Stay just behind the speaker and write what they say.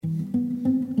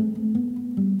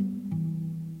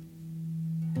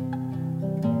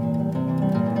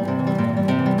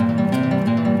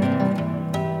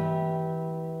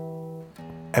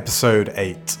Episode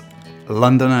 8.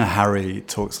 Londoner Harry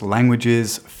talks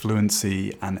languages,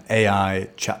 fluency, and AI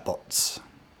chatbots.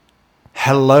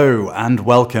 Hello and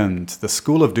welcome to the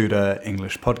School of Duda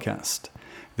English podcast.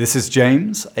 This is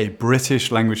James, a British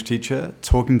language teacher,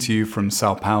 talking to you from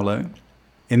Sao Paulo.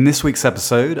 In this week's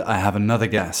episode, I have another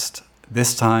guest.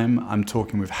 This time, I'm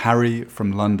talking with Harry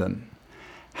from London.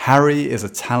 Harry is a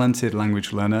talented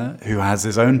language learner who has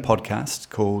his own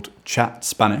podcast called Chat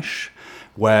Spanish,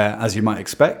 where, as you might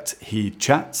expect, he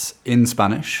chats in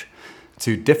Spanish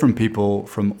to different people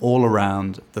from all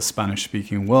around the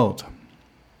Spanish-speaking world.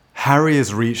 Harry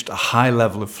has reached a high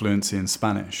level of fluency in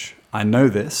Spanish. I know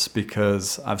this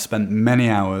because I've spent many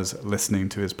hours listening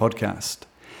to his podcast.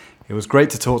 It was great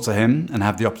to talk to him and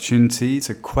have the opportunity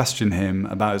to question him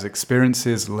about his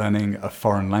experiences learning a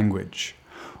foreign language.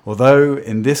 Although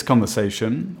in this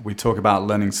conversation we talk about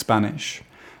learning Spanish,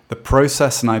 the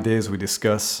process and ideas we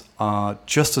discuss are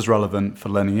just as relevant for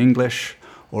learning English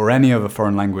or any other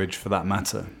foreign language for that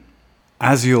matter.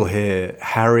 As you'll hear,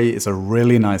 Harry is a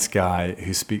really nice guy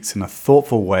who speaks in a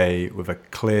thoughtful way with a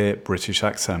clear British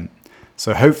accent,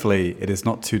 so hopefully it is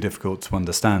not too difficult to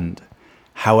understand.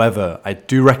 However, I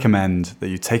do recommend that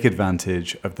you take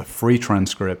advantage of the free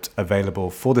transcript available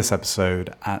for this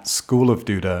episode at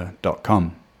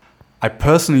schoolofduda.com. I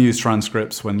personally use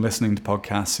transcripts when listening to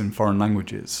podcasts in foreign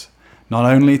languages, not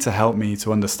only to help me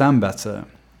to understand better,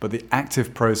 but the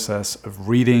active process of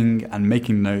reading and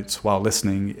making notes while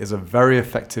listening is a very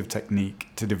effective technique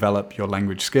to develop your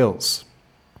language skills.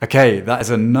 Okay, that is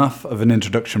enough of an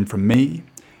introduction from me.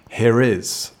 Here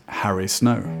is Harry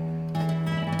Snow.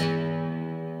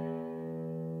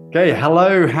 Okay,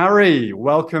 hello Harry,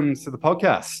 welcome to the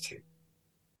podcast.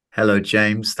 Hello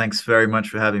James, thanks very much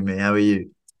for having me. How are you?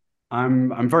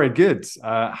 I'm very good.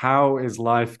 How is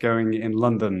life going in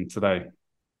London today?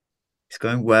 It's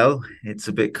going well. It's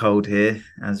a bit cold here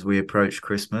as we approach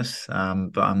Christmas,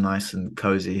 but I'm nice and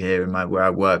cozy here in where I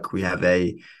work. We have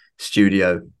a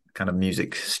studio, kind of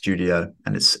music studio,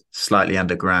 and it's slightly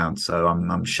underground, so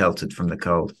I'm sheltered from the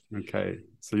cold. Okay,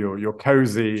 so you're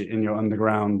cozy in your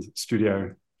underground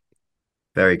studio.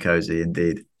 Very cozy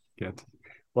indeed. Good.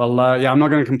 Well, I'm not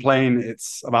going to complain.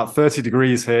 It's about 30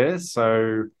 degrees here,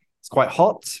 so it's quite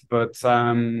hot, but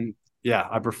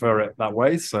I prefer it that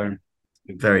way. So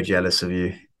very jealous of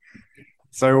you.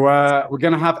 So we're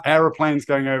going to have aeroplanes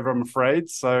going over, I'm afraid.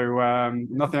 So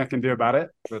nothing I can do about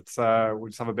it, but we'll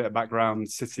just have a bit of background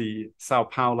city Sao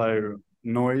Paulo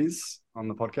noise on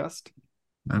the podcast.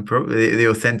 And probably the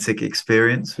authentic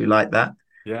experience. We like that.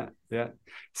 Yeah.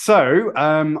 So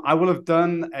I will have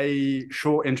done a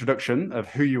short introduction of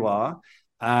who you are.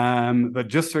 But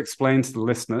just to explain to the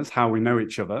listeners how we know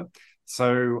each other.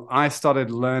 So I started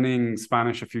learning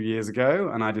Spanish a few years ago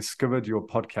and I discovered your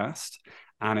podcast.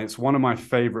 And it's one of my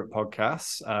favorite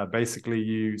podcasts. Basically,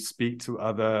 you speak to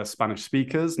other Spanish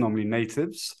speakers, normally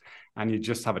natives, and you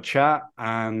just have a chat.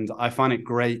 And I find it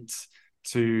great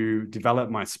to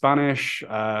develop my Spanish,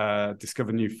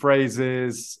 discover new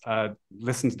phrases,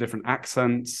 listen to different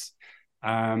accents.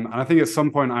 And I think at some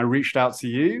point I reached out to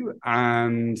you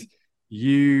and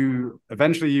you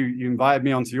invited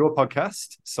me onto your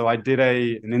podcast. So I did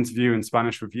an interview in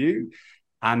Spanish with you,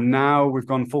 and now we've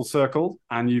gone full circle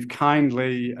and you've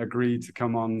kindly agreed to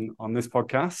come on this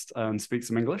podcast and speak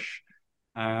some English.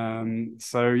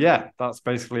 That's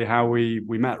basically how we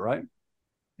met, right?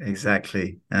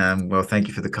 Exactly. Well, thank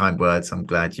you for the kind words. I'm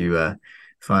glad you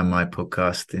find my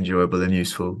podcast enjoyable and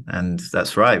useful. And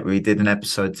that's right. We did an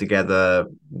episode together,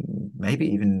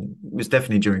 it was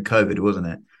definitely during COVID, wasn't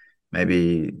it?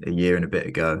 Maybe a year and a bit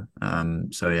ago. I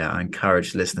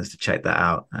encourage listeners to check that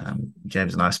out.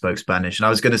 James and I spoke Spanish, and I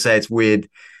was going to say it's weird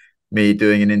me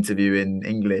doing an interview in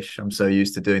English. I'm so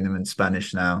used to doing them in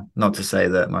Spanish now. Not to say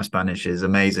that my Spanish is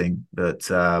amazing,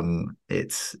 but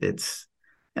it's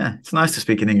nice to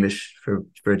speak in English for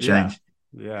a change.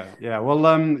 Yeah. Well,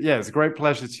 it's a great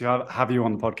pleasure to have you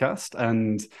on the podcast.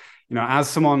 And as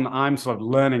someone, I'm sort of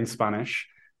learning Spanish.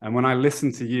 And when I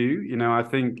listen to you, I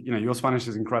think, your Spanish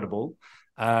is incredible.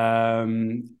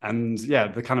 The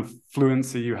kind of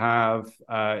fluency you have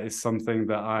is something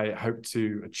that I hope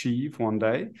to achieve one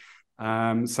day.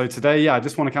 So today, I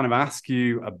just want to kind of ask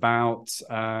you about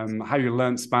how you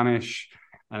learned Spanish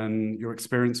and your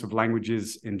experience with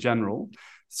languages in general.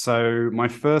 So my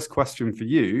first question for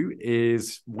you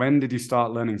is, when did you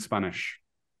start learning Spanish?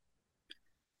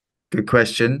 Good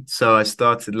question. So I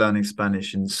started learning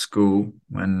Spanish in school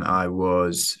when I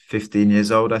was 15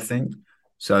 years old, I think.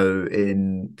 So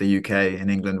in the UK, in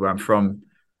England, where I'm from,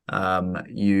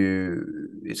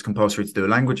 it's compulsory to do a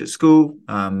language at school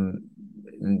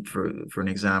for an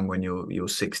exam when you're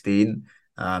 16.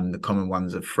 The common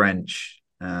ones are French,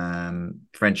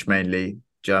 French mainly,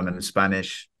 German and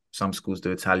Spanish. Some schools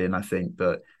do Italian, I think,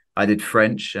 but I did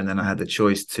French, and then I had the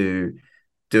choice to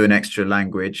do an extra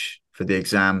language for the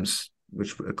exams,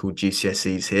 which are called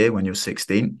GCSEs here when you're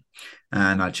 16.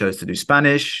 And I chose to do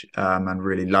Spanish, and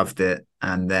really loved it.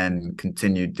 And then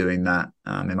continued doing that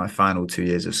in my final 2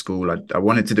 years of school. I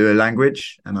wanted to do a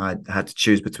language, and I had to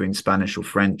choose between Spanish or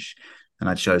French, and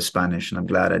I chose Spanish, and I'm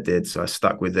glad I did. So I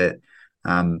stuck with it.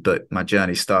 But my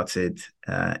journey started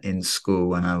in school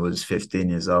when I was 15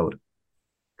 years old.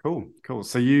 Cool, cool.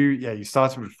 So you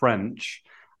started with French,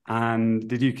 and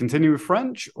did you continue with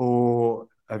French, or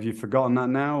have you forgotten that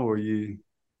now, or you?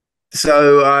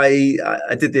 So I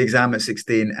did the exam at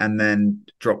 16 and then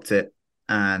dropped it,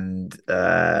 and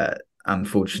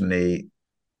unfortunately,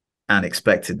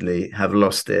 unexpectedly, have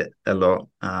lost it a lot.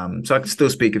 So I can still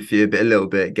speak a little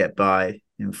bit, get by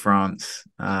in France,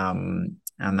 and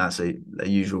that's a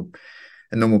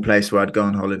normal place where I'd go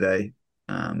on holiday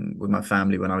with my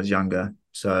family when I was younger.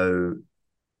 So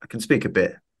I can speak a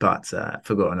bit, but I've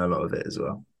forgotten a lot of it as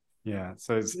well. Yeah,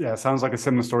 so it sounds like a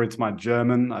similar story to my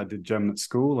German. I did German at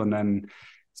school, and then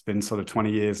it's been sort of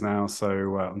 20 years now.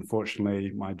 So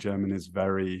unfortunately, my German is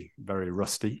very, very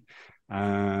rusty.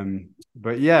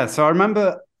 But yeah, so I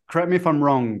remember, correct me if I'm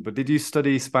wrong, but did you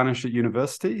study Spanish at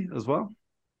university as well?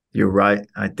 You're right,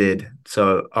 I did.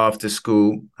 So after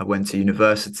school, I went to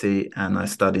university and I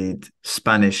studied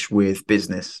Spanish with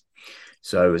business.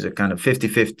 So it was a kind of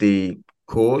 50-50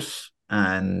 course.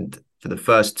 And for the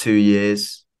first 2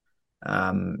 years,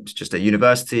 it's just at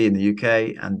university in the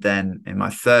UK. And then in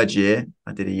my third year,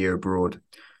 I did a year abroad.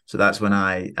 So that's when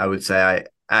I would say I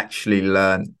actually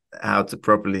learned how to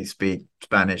properly speak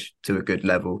Spanish to a good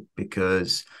level,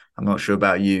 because I'm not sure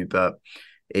about you, but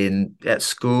in at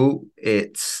school,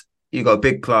 it's you got a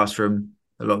big classroom.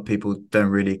 A lot of people don't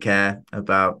really care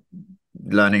about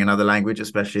learning another language,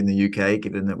 especially in the UK,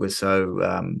 given that we're so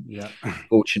Yeah.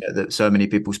 fortunate that so many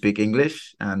people speak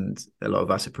English, and a lot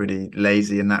of us are pretty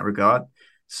lazy in that regard.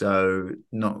 So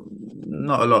not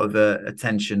a lot of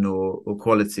attention or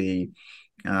quality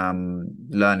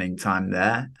learning time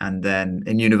there. And then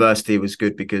in university, it was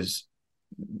good because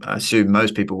I assume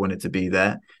most people wanted to be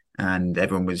there, and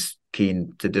everyone was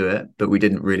keen to do it, but we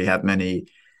didn't really have many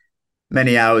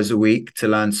hours a week to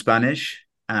learn Spanish.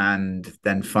 And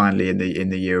then finally, in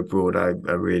the year abroad, I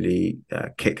really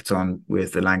kicked on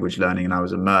with the language learning, and I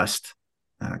was immersed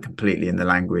completely in the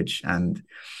language and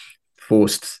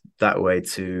forced that way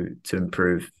to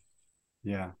improve.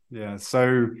 Yeah, yeah.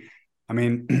 So, I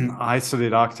mean, I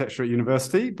studied architecture at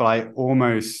university, but I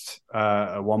almost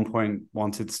at one point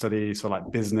wanted to study sort of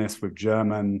like business with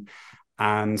German.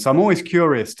 And so I'm always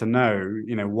curious to know,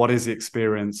 what is the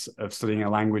experience of studying a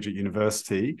language at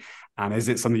university? And is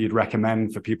it something you'd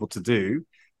recommend for people to do?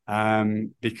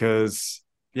 Because,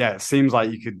 yeah, it seems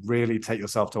like you could really take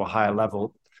yourself to a higher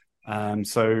level.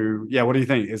 So, yeah, what do you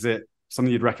think? Is it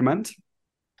something you'd recommend?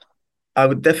 I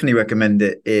would definitely recommend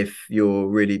it if you're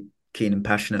really keen and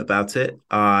passionate about it.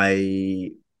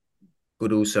 I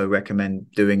would also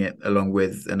recommend doing it along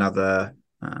with another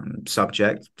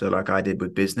subject, so like I did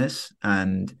with business.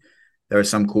 And there are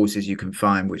some courses you can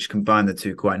find which combine the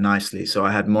two quite nicely. So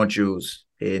I had modules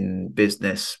in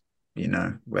business,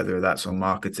 whether that's on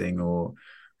marketing, or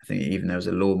I think even there was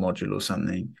a law module or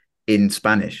something in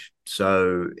Spanish.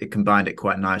 So it combined it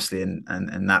quite nicely,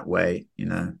 and that way,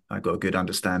 I got a good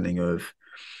understanding of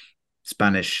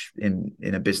Spanish in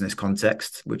a business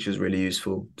context, which is really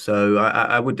useful. So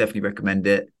I would definitely recommend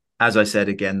it. As I said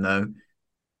again, though,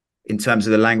 in terms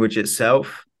of the language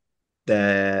itself,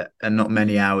 there are not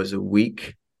many hours a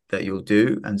week that you'll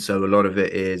do, and so a lot of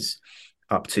it is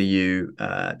up to you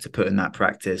to put in that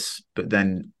practice. But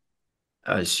then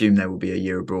I assume there will be a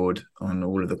year abroad on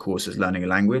all of the courses learning a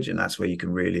language, and that's where you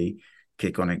can really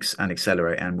kick on and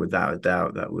accelerate. And without a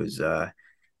doubt, that was the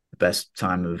best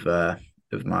time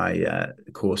of my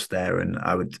course there, and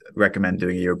I would recommend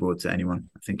doing a year abroad to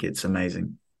anyone. I think it's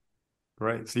amazing.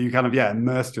 Great. So you kind of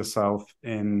immersed yourself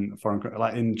in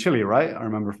like in Chile, right? I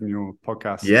remember from your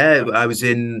podcast. Yeah,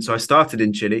 so I started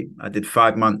in Chile. I did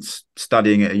 5 months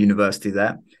studying at a university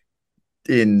there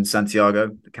in Santiago,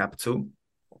 the capital.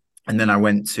 And then I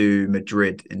went to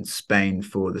Madrid in Spain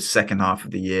for the second half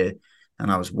of the year,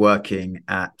 and I was working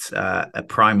at a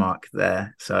Primark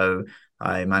there. So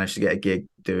I managed to get a gig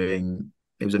doing.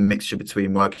 It was a mixture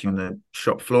between working on the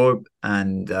shop floor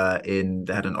and they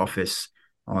had an office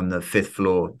on the fifth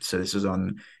floor. So this was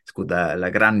it's called La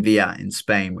Gran Via in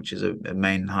Spain, which is a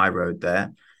main high road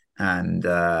there, and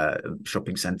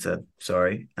shopping center.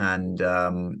 Sorry, and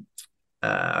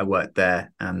I worked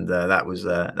there, and that was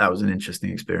an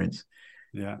interesting experience.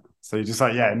 Yeah. So you're just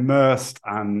like, yeah, immersed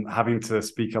and having to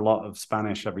speak a lot of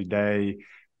Spanish every day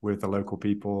with the local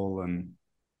people. And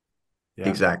yeah,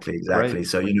 Exactly, great. exactly.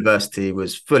 So university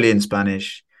was fully in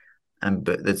Spanish, and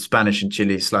but the Spanish in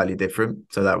Chile is slightly different.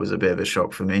 So that was a bit of a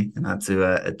shock for me, and I had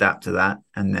to adapt to that.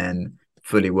 And then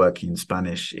fully working in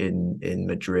Spanish in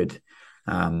Madrid,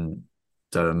 um,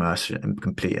 so immersion,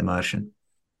 complete immersion.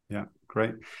 Yeah,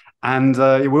 great. And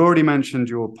we already mentioned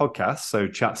your podcast, so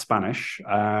Chat Spanish.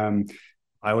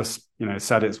 I always,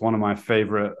 said it's one of my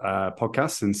favorite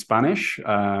podcasts in Spanish,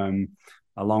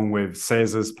 along with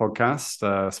Cesar's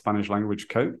podcast, Spanish Language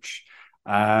Coach.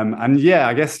 And yeah,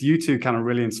 I guess you two kind of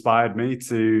really inspired me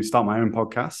to start my own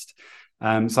podcast.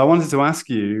 So I wanted to ask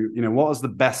you, what was the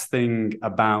best thing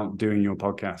about doing your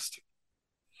podcast?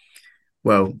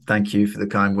 Well, thank you for the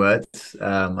kind words,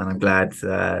 and I'm glad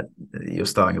you're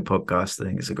starting a podcast. I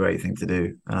think it's a great thing to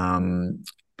do.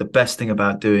 The best thing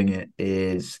about doing it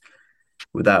is,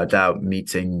 without a doubt,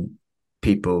 meeting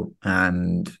people,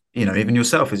 and even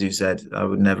yourself, as you said. I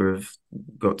would never have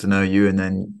got to know you, and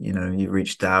then you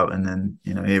reached out, and then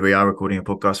here we are recording a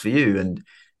podcast for you. And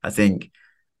I think,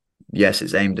 yes,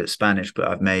 it's aimed at Spanish, but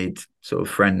I've made sort of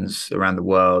friends around the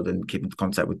world and keep in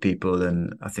contact with people.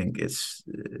 And I think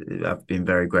I've been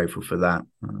very grateful for that,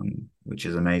 which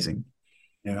is amazing.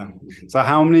 Yeah. So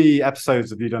how many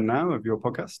episodes have you done now of your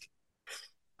podcast?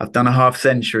 I've done a half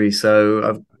century, so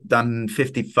I've done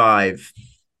 55,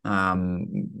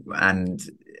 and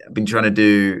I've been trying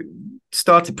to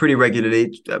started pretty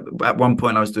regularly. At one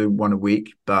point, I was doing one a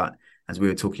week, but as we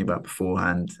were talking about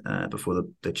beforehand, before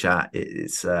the chat,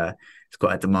 it's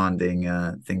quite a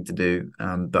demanding thing to do.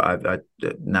 But I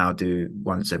now do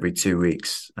once every 2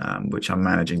 weeks, which I'm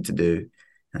managing to do,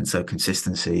 and so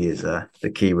consistency is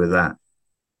the key with that.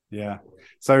 Yeah.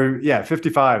 So yeah,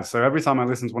 55. So every time I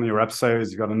listen to one of your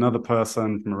episodes, you've got another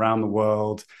person from around the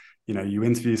world. You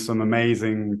interview some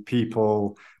amazing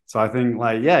people. So I think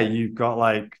yeah, you've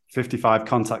got 55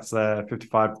 contacts there,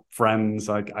 55 friends.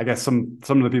 Like I guess some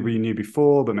of the people you knew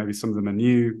before, but maybe some of them are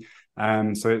new.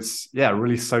 So it's a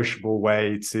really sociable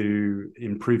way to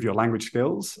improve your language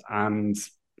skills and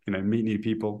meet new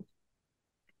people.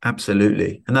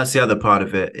 Absolutely. And that's the other part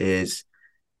of it. Is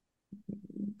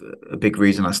a big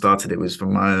reason I started it was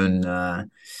from my own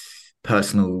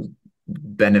personal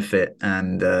benefit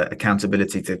and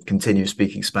accountability to continue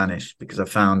speaking Spanish, because I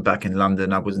found back in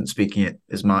London I wasn't speaking it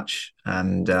as much,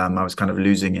 and I was kind of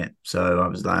losing it. So I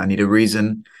was like, I need a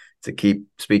reason to keep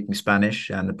speaking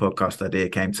Spanish, and the podcast idea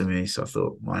came to me. So I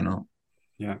thought, why not?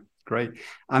 Yeah, great.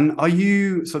 And are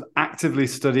you sort of actively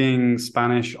studying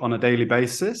Spanish on a daily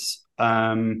basis?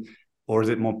 Or is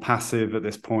it more passive at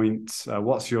this point?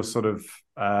 What's your sort of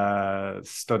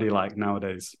study like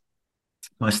nowadays?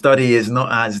 My study is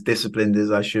not as disciplined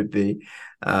as I should be,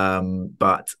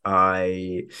 but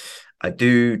I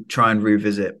do try and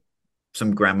revisit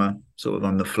some grammar sort of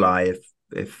on the fly.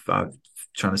 If I'm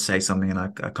trying to say something and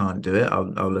I can't do it,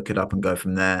 I'll look it up and go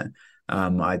from there.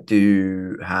 I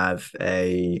do have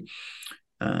a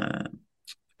kind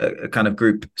of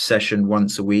group session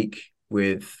once a week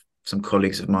with some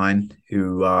colleagues of mine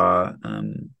who are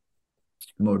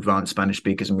more advanced Spanish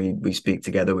speakers, and we speak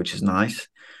together, which is nice.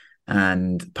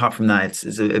 And apart from that,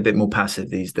 it's a bit more passive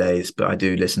these days, but I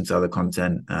do listen to other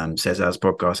content. Cesar's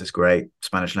podcast is great,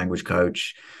 Spanish language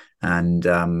coach, and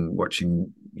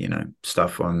watching,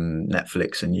 stuff on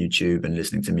Netflix and YouTube and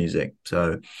listening to music.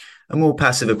 So a more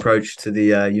passive approach to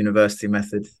the university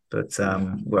method, but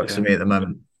works for me at the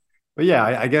moment. But yeah,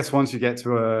 I guess once you get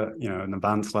to an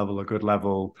advanced level, a good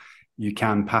level, you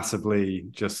can passively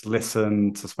just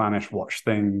listen to Spanish, watch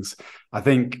things. I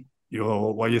think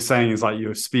what you're saying is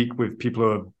you speak with people who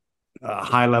are a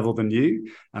higher level than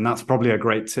you, and that's probably a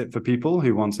great tip for people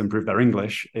who want to improve their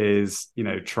English is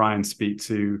try and speak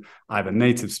to either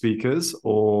native speakers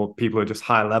or people who are just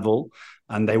high level,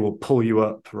 and they will pull you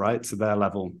up right to their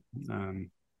level.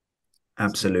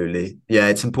 Absolutely, yeah,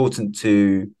 it's important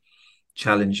to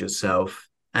challenge yourself,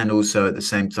 and also at the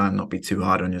same time not be too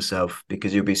hard on yourself,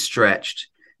 because you'll be stretched,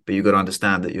 but you've got to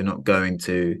understand that you're not going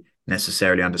to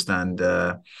necessarily understand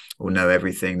or know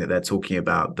everything that they're talking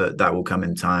about, but that will come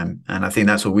in time. And I think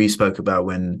that's what we spoke about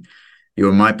when you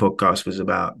were on my podcast, was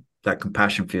about that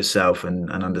compassion for yourself, and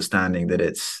understanding that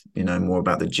it's more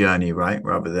about the journey, right,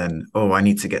 rather than, oh, I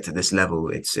need to get to this level.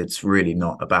 It's really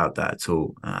not about that at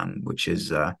all, which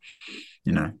is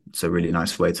it's a really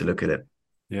nice way to look at it.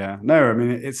 Yeah, no, I mean,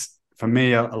 it's for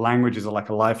me, a language is like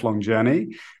a lifelong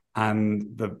journey, and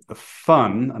the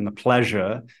fun and the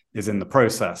pleasure is in the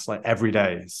process, like every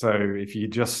day. So if you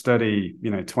just study,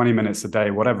 20 minutes a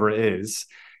day, whatever it is,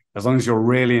 as long as you're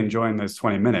really enjoying those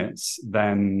 20 minutes,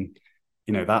 then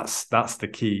that's the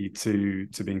key to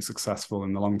being successful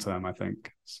in the long term, I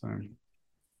think. So,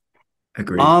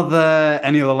 Agreed. are there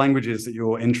any other languages that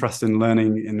you're interested in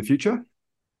learning in the future?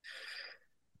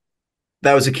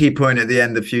 That was a key point at the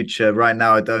end of future. Right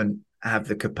now, I don't have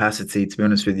the capacity, to be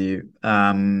honest with you.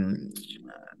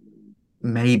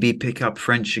 Maybe pick up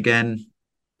French again,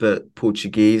 but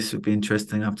Portuguese would be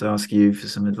interesting. I have to ask you for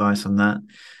some advice on that.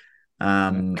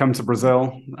 Come to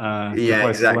Brazil, good Yeah,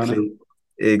 place to learn it.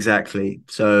 exactly.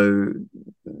 So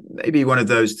maybe one of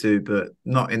those two, but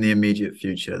not in the immediate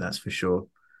future. That's for sure.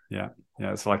 Yeah,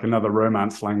 yeah, it's like another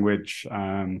romance language.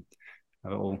 A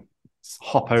little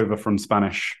hop over from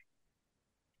Spanish.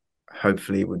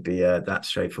 Hopefully, it would be that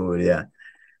straightforward. Yeah.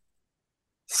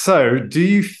 So, do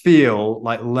you feel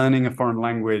like learning a foreign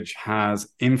language has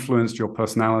influenced your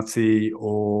personality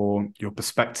or your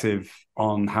perspective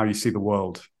on how you see the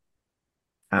world?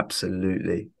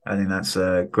 Absolutely. I think that's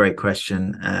a great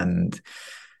question and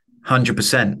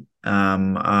 100%.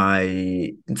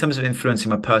 In terms of influencing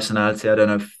my personality, I don't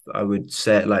know if I would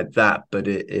say it like that, but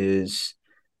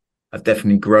I've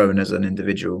definitely grown as an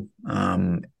individual.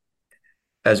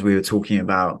 As we were talking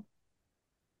about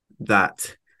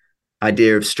that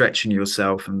idea of stretching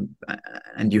yourself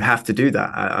and you have to do that.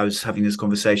 I was having this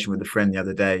conversation with a friend the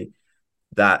other day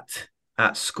that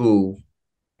at school,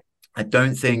 I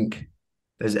don't think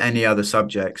there's any other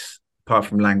subjects apart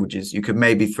from languages. You could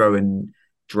maybe throw in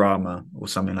drama or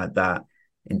something like that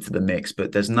into the mix,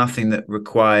 but there's nothing that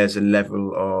requires a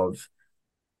level of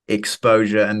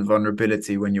exposure and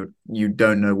vulnerability when you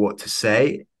don't know what to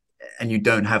say and you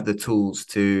don't have the tools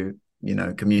to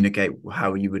communicate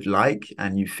how you would like,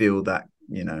 and you feel that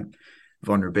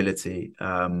vulnerability.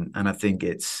 And I think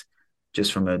it's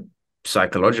just from a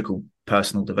psychological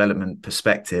personal development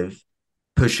perspective,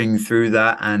 pushing through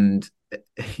that and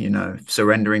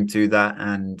surrendering to that,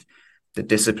 and the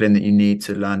discipline that you need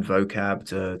to learn vocab,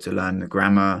 to learn the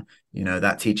grammar,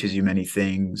 that teaches you many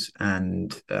things,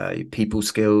 and people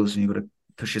skills, and you've got to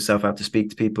push yourself out to speak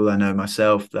to people. I know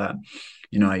myself that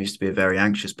I used to be a very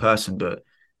anxious person, but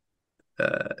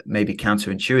maybe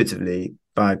counterintuitively,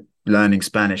 by learning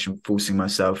Spanish and forcing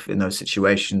myself in those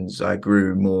situations, I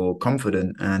grew more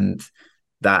confident, and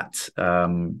that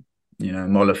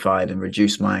mollified and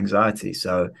reduced my anxiety.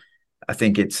 So I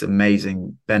think it's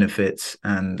amazing benefits,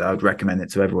 and I would recommend it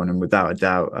to everyone. And without a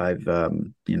doubt,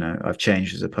 I've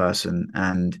changed as a person.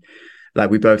 And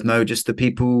like we both know, just the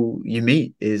people you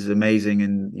meet is amazing,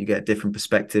 and you get different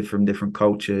perspective from different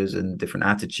cultures and different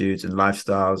attitudes and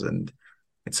lifestyles, and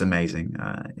it's amazing.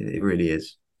 It really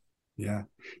is. Yeah.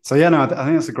 So yeah, no, I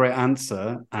think that's a great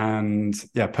answer. And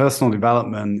yeah, personal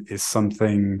development is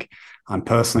something I'm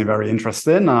personally very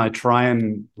interested in. I try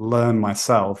and learn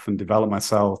myself and develop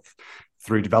myself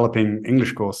through developing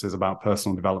English courses about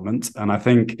personal development. And I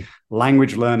think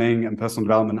language learning and personal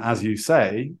development, as you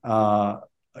say, are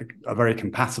very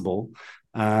compatible.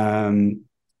 So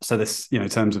this, in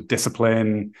terms of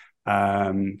discipline,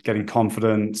 getting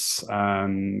confidence,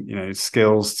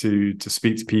 skills to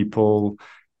speak to people,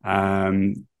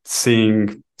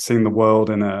 seeing the world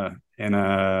in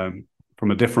a from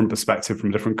a different perspective, from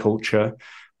a different culture.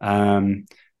 And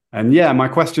yeah, my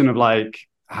question of like,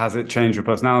 has it changed your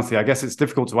personality? I guess it's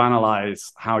difficult to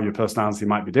analyze how your personality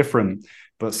might be different,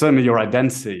 but certainly your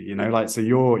identity, like, so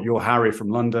you're Harry from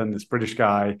London, this British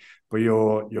guy, but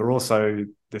you're also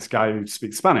this guy who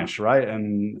speaks Spanish, right?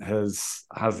 And has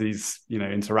these,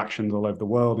 interactions all over the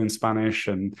world in Spanish,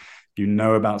 and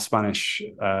about Spanish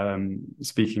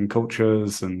speaking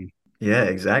cultures. And yeah,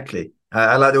 exactly.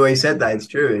 I like the way you said that. It's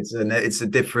true. It's a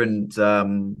different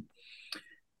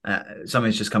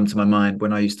something's just come to my mind.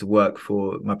 When I used to work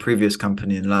for my previous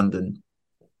company in London,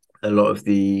 a lot of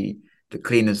the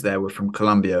cleaners there were from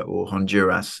Colombia or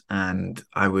Honduras, and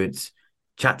I would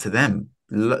chat to them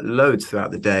loads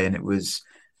throughout the day, and it was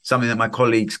something that my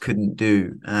colleagues couldn't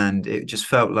do, and it just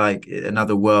felt like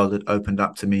another world had opened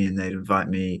up to me, and they'd invite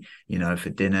me for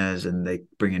dinners, and they'd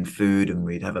bring in food, and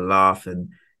we'd have a laugh, and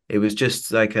it was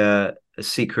just like a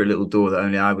secret little door that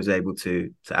only I was able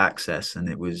to access, and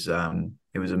it was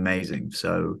amazing.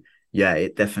 So yeah,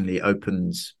 it definitely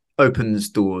opens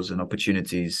doors and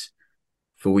opportunities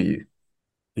for you.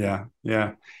 Yeah.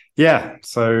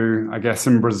 So I guess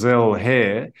in Brazil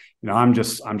here, I'm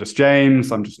just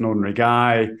James. I'm just an ordinary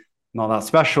guy, not that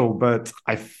special. But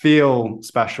I feel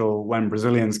special when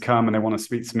Brazilians come and they want to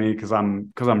speak to me because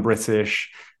I'm British,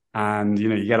 and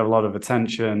you get a lot of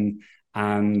attention.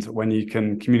 And when you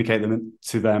can communicate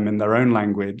to them in their own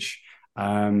language,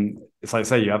 it's like,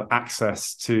 say, you have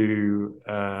access to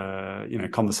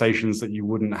conversations that you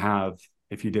wouldn't have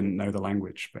if you didn't know the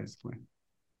language, basically.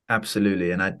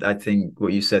 Absolutely. And I think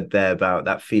what you said there about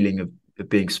that feeling of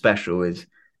being special is,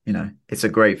 it's a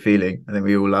great feeling. I think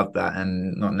we all love that,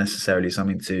 and not necessarily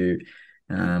something to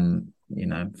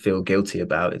feel guilty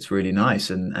about. It's really nice.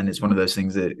 And it's one of those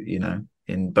things that,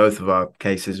 in both of our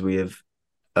cases, we have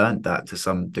earned that to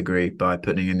some degree by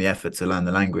putting in the effort to learn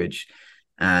the language.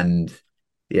 And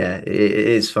yeah, it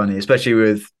is funny, especially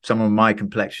with someone my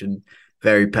complexion,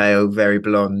 very pale, very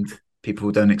blonde.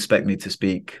 People don't expect me to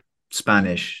speak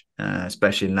Spanish,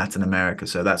 especially in Latin America.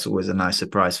 So that's always a nice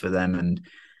surprise for them. And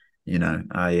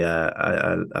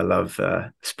I love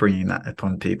springing that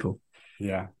upon people.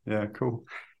 Yeah, yeah, cool.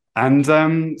 And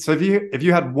so if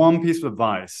you had one piece of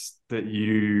advice that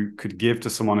you could give to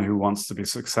someone who wants to be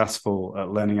successful at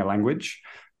learning a language,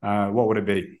 what would it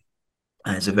be?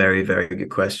 It's a very, very good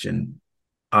question.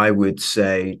 I would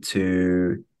say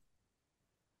to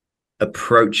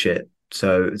approach it.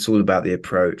 So it's all about the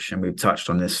approach, and we've touched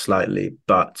on this slightly,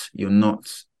 but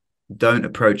don't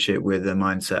approach it with a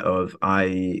mindset of,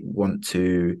 I want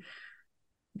to,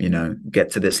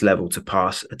 get to this level to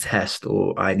pass a test,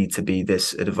 or I need to be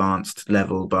this advanced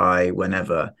level by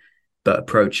whenever, but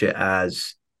approach it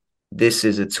as, this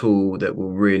is a tool that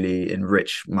will really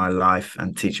enrich my life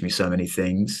and teach me so many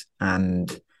things.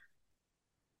 And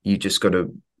you just got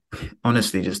to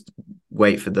honestly just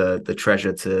wait for the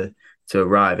treasure to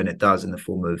arrive, and it does, in the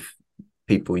form of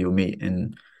people you'll meet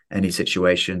in any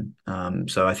situation.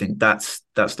 So I think that's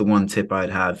the one tip I'd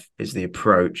have, is the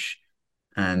approach,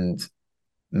 and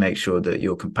make sure that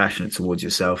you're compassionate towards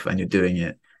yourself and you're doing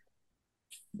it,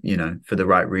 for the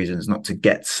right reasons, not to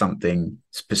get something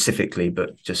specifically,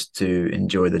 but just to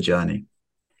enjoy the journey.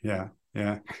 Yeah,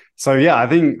 yeah. So yeah, I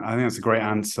think that's a great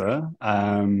answer.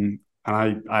 And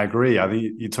I agree. I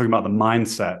think you're talking about the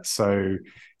mindset. So,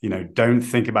 don't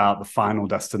think about the final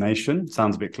destination.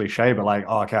 Sounds a bit cliche, but like,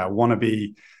 oh, okay, I want to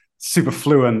be super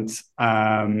fluent,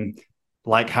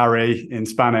 like Harry in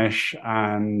Spanish,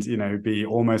 and be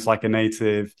almost like a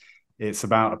native. It's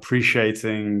about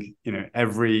appreciating,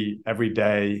 every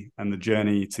day and the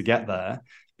journey to get there.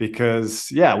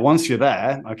 Because yeah, once you're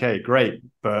there, okay, great,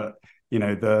 but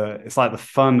it's like the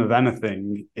fun of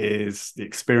anything is the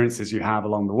experiences you have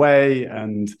along the way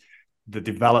and the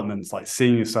developments, like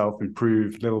seeing yourself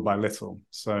improve little by little.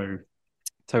 So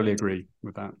totally agree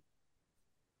with that.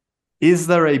 Is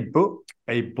there a book,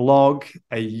 a blog,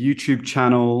 a YouTube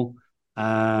channel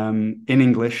in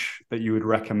English that you would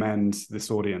recommend this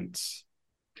audience?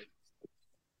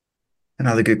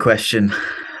 Another good question.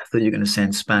 I thought you were going to say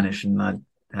in Spanish, and I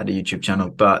had a YouTube channel,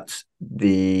 but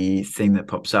the thing that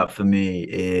pops out for me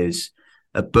is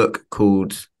a book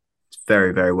called,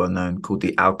 very, very well known, called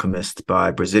The Alchemist,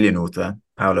 by Brazilian author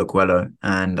Paulo Coelho.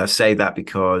 And I say that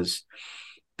because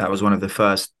that was one of the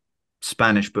first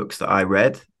Spanish books that I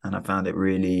read, and I found it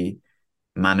really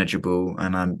manageable.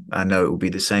 And I know it will be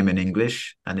the same in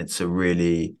English, and it's a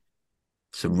really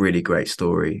great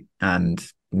story, and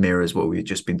mirrors what we've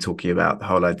just been talking about, the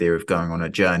whole idea of going on a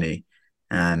journey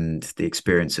and the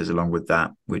experiences along with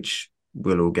that, which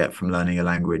we'll all get from learning a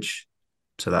language.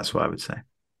 So that's what I would say.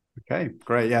 Okay,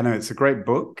 great. Yeah, no, it's a great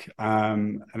book.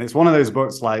 And it's one of those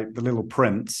books like The Little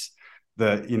Prince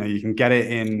that, you can get it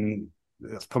in,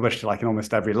 it's published like in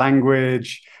almost every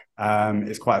language.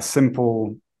 It's quite a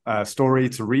simple story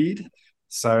to read.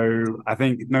 So I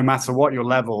think no matter what your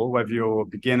level, whether you're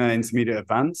beginner, intermediate,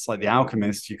 advanced, like The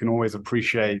Alchemist, you can always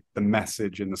appreciate the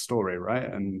message in the story, right?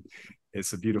 And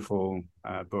it's a beautiful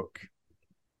book.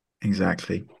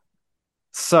 Exactly.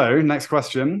 So, next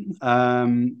question.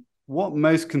 What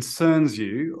most concerns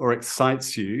you or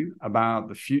excites you about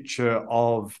the future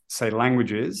of, say,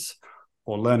 languages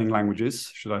or learning languages,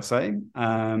 should I say,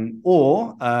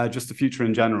 or just the future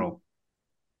in general?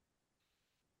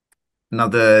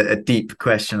 Another a deep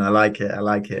question. I like it. I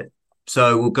like it.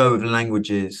 So we'll go with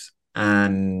languages.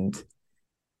 And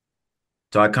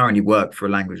so I currently work for a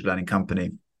language learning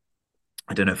company.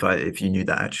 I don't know if you knew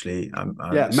that, actually.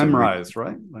 Yeah, It's a memorize,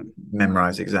 right? Like,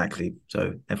 Memrise, exactly.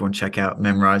 So everyone check out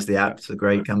Memrise, the yeah. app. It's a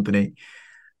great company.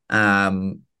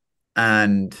 Um,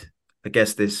 and I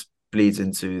guess this bleeds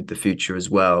into the future as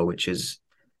well, which is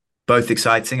both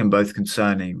exciting and both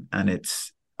concerning. And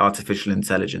it's artificial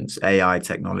intelligence, AI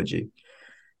technology.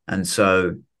 And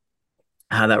so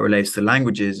how that relates to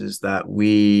languages is that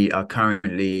we are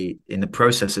currently in the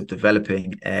process of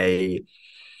developing an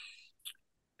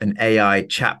AI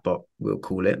chatbot, we'll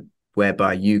call it,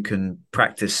 whereby you can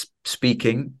practice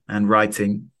speaking and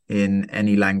writing in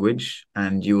any language,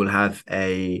 and you will have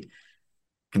a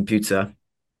computer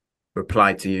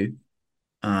reply to you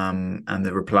and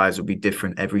the replies will be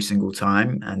different every single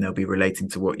time, and they'll be relating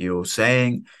to what you're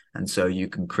saying. And so you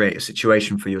can create a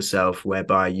situation for yourself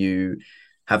whereby you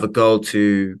have a goal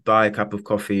to buy a cup of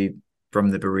coffee from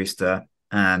the barista,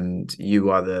 and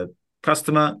you are the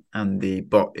customer, and the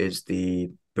bot is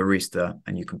the barista,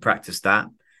 and you can practice that.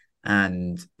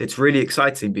 And it's really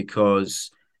exciting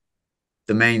because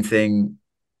the main thing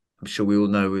I'm sure we all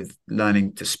know with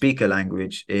learning to speak a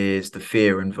language is the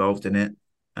fear involved in it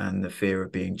and the fear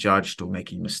of being judged or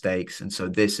making mistakes. And so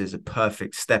this is a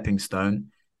perfect stepping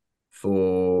stone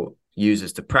for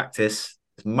users to practice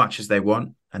as much as they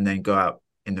want and then go out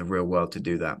in the real world to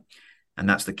do that. And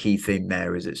that's the key thing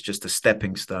there, is it's just a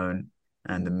stepping stone.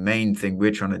 And the main thing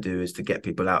we're trying to do is to get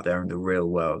people out there in the real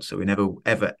world. So we never,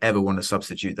 ever want to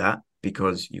substitute that,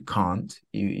 because you can't,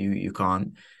 you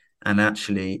can't. And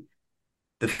actually,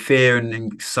 the fear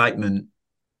and excitement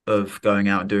of going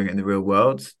out and doing it in the real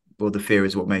world, well, the fear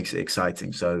is what makes it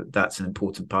exciting. So that's an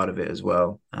important part of it as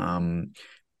well.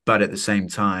 But at the same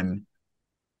time,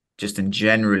 just in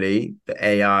generally, the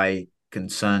AI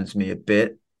concerns me a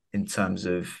bit in terms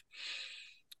of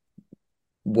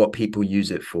what people use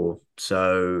it for.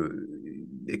 So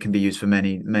it can be used for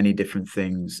many different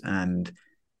things, and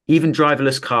even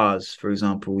driverless cars, for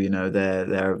example,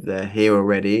 they're here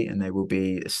already, and they will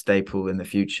be a staple in the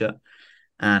future.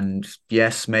 And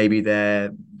yes, maybe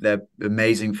they're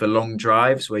amazing for long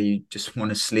drives where you just want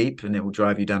to sleep and it will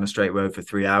drive you down a straight road for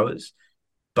 3 hours.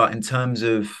 But in terms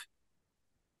of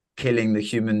killing the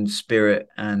human spirit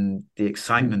and the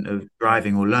excitement of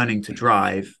driving or learning to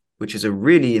drive, which is a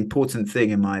really important thing,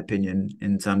 in my opinion,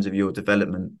 in terms of your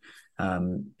development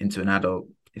into an adult,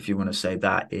 if you want to say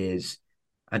that, is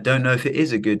I don't know if it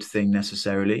is a good thing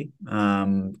necessarily,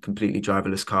 completely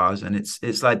driverless cars. And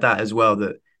it's like that as well,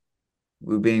 that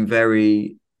we're being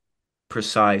very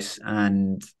precise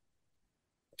and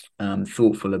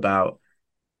thoughtful about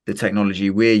the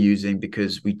technology we're using,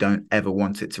 because we don't ever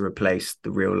want it to replace the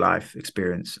real life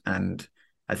experience. And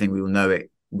I think we will know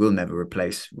it will never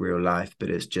replace real life, but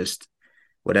it's just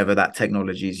whatever that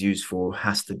technology is used for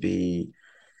has to be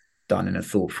done in a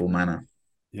thoughtful manner.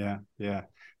 Yeah, yeah.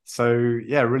 So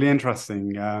yeah, really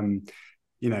interesting.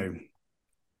 You know,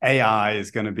 AI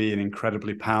is going to be an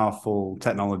incredibly powerful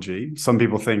technology. Some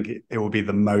people think it will be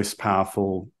the most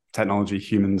powerful technology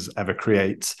humans ever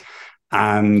create.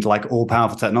 And like all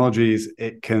powerful technologies,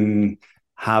 it can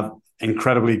have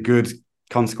incredibly good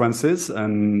consequences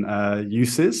and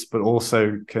uses, but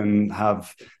also can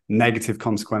have negative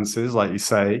consequences, like you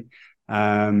say.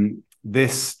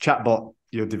 This chatbot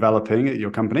you're developing at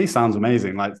your company sounds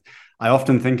amazing. Like I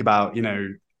often think about,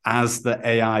 as the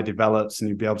AI develops and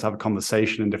you'll be able to have a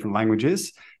conversation in different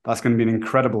languages, that's going to be an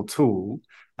incredible tool,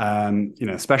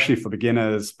 especially for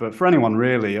beginners, but for anyone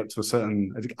really up to a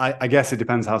certain, I guess it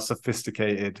depends how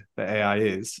sophisticated the AI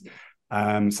is.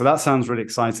 So that sounds really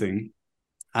exciting.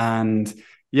 And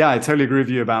yeah, I totally agree with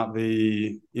you about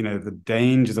the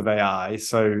dangers of AI.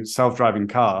 So self-driving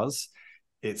cars,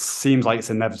 it seems like it's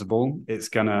inevitable. It's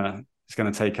gonna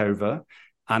take over.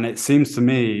 And it seems to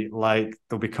me like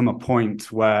there'll become a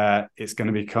point where it's going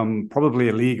to become probably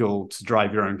illegal to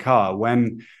drive your own car.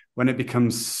 When it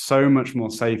becomes so much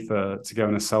more safer to go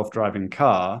in a self-driving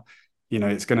car,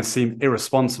 it's going to seem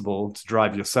irresponsible to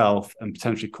drive yourself and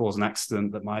potentially cause an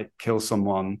accident that might kill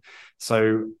someone.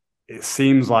 So it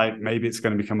seems like maybe it's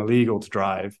going to become illegal to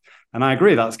drive. And I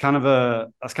agree, that's kind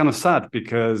of sad,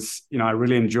 because, I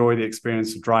really enjoy the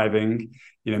experience of driving.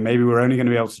 Maybe we're only going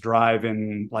to be able to drive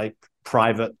in like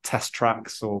private test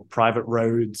tracks or private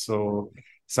roads, or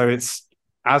so it's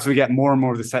as we get more and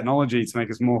more of this technology to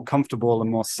make us more comfortable and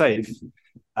more safe,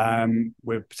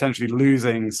 we're potentially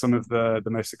losing some of the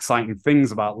most exciting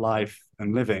things about life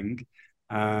and living.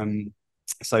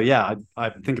 So yeah, I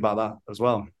think about that as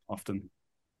well often.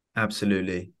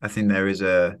 Absolutely. I think there is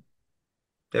a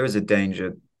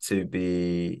danger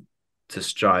to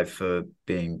strive for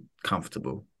being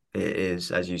comfortable. It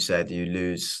is, as you said, you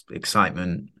lose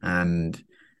excitement and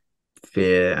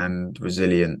fear and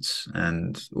resilience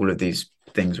and all of these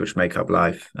things which make up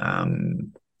life.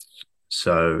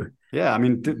 So yeah, I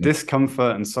mean,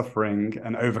 discomfort and suffering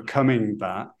and overcoming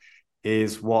that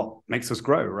is what makes us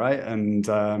grow, right? And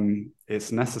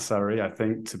it's necessary, I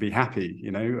think, to be happy.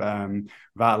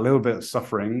 Without a little bit of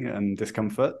suffering and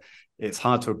discomfort, it's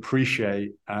hard to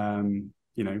appreciate,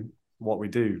 what we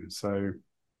do. So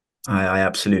I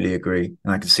absolutely agree.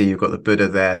 And I can see you've got the Buddha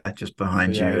there just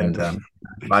behind yeah, you. yeah, And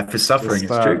life is suffering.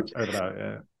 just It's true. over that,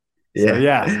 yeah. So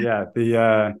Yeah, yeah,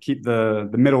 the keep the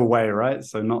middle way, right?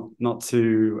 So not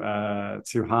too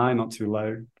high, not too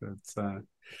low, but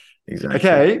exactly.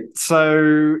 okay.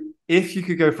 So if you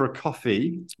could go for a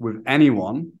coffee with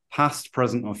anyone, past,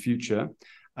 present, or future,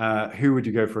 who would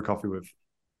you go for a coffee with?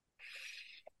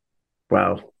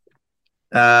 Wow.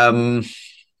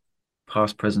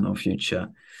 Past, present, or future.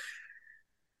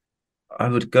 I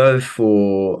would go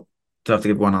for. Do I have to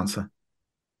give one answer?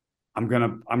 I'm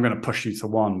gonna push you to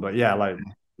one, but yeah, like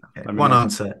Okay. let me One know.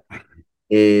 answer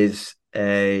is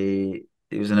a.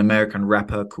 It was an American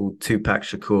rapper called Tupac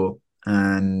Shakur,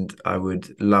 and I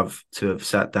would love to have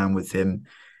sat down with him.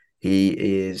 He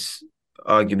is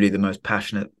arguably the most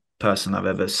passionate person I've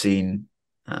ever seen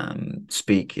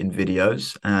speak in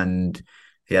videos, and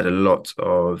he had a lot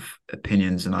of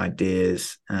opinions and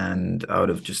ideas, and I would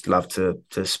have just loved to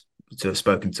have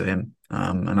spoken to him.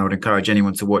 And I would encourage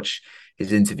anyone to watch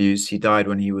his interviews. He died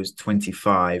when he was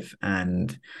 25,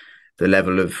 and the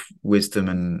level of wisdom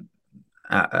and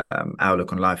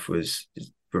outlook on life was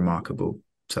remarkable.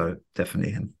 So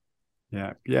definitely him.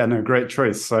 Yeah, no, great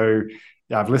choice. So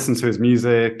yeah, I've listened to his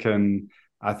music, and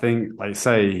I think, like you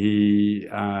say, he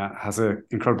has an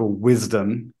incredible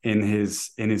wisdom in his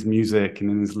music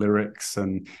and in his lyrics,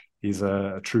 and he's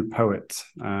a true poet.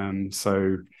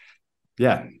 So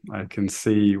yeah, I can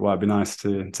see why it'd be nice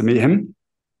to meet him.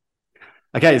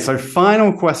 Okay, so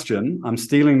final question. I'm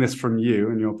stealing this from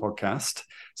you and your podcast.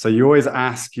 So you always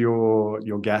ask your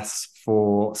guests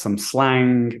for some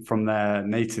slang from their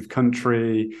native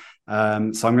country. So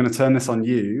I'm going to turn this on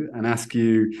you and ask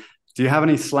you, do you have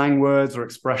any slang words or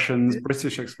expressions,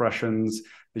 British expressions,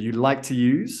 that you'd like to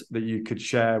use that you could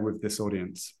share with this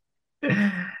audience?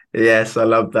 Yes, I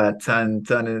love that. Turn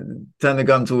the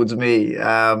gun towards me.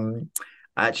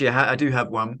 Actually, I do have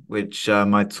one which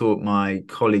I taught my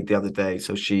colleague the other day.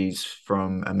 So she's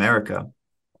from America,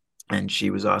 and she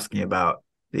was asking about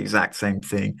the exact same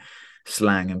thing,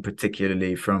 slang, and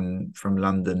particularly from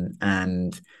London.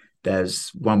 And there's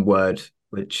one word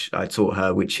which I taught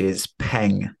her, which is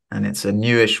peng, and it's a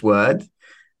newish word,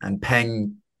 and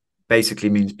peng basically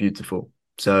means beautiful.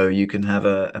 So you can have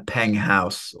a peng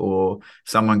house, or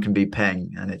someone can be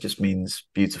peng, and it just means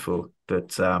beautiful.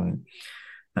 But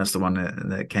that's the one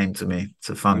that came to me. It's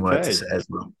a fun word to Okay. say as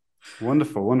well.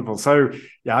 Wonderful, wonderful. So,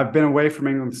 yeah, I've been away from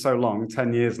England for so long,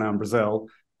 10 years now in Brazil.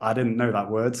 I didn't know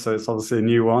that word, so it's obviously a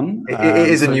new one. It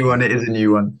is a new one. It is a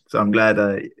new one. So I'm glad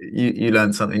you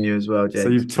learned something new as well, So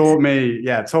James. you've taught me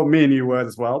a new word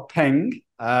as well, peng.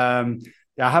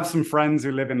 Yeah, I have some friends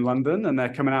who live in London, and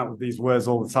they're coming out with these words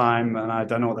all the time, and I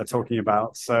don't know what they're talking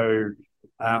about. So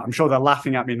I'm sure they're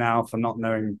laughing at me now for not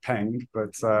knowing peng,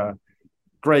 but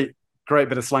great, great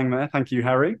bit of slang there. Thank you,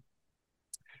 Harry.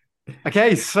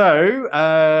 Okay,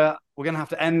 so we're going to have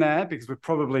to end there because we've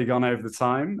probably gone over the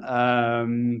time.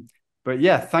 But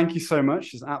yeah, thank you so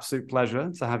much. It's an absolute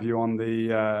pleasure to have you on the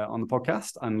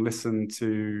podcast and listen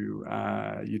to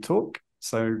you talk.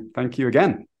 So thank you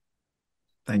again.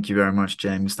 Thank you very much,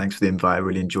 James. Thanks for the invite. I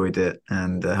really enjoyed it,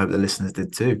 and I hope the listeners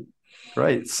did too.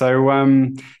 Great. So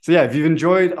yeah, if you've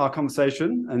enjoyed our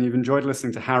conversation and you've enjoyed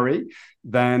listening to Harry,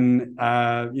 then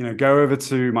go over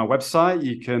to my website.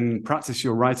 You can practice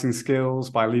your writing skills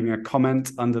by leaving a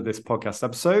comment under this podcast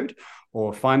episode,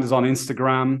 or find us on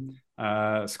Instagram,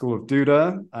 School of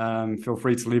Duda. Feel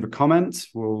free to leave a comment.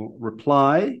 We'll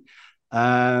reply.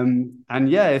 And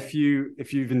yeah, if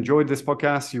you've enjoyed this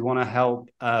podcast, you want to help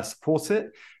support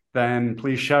it, then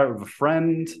please share it with a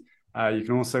friend. You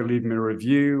can also leave me a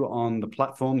review on the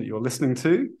platform that you're listening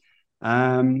to.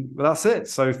 But that's it.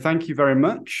 So thank you very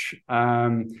much.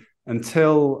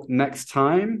 Until next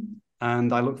time,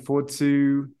 and I look forward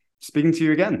to speaking to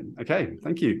you again. Okay,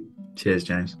 thank you. Cheers,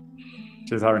 James.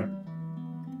 Cheers, Harry.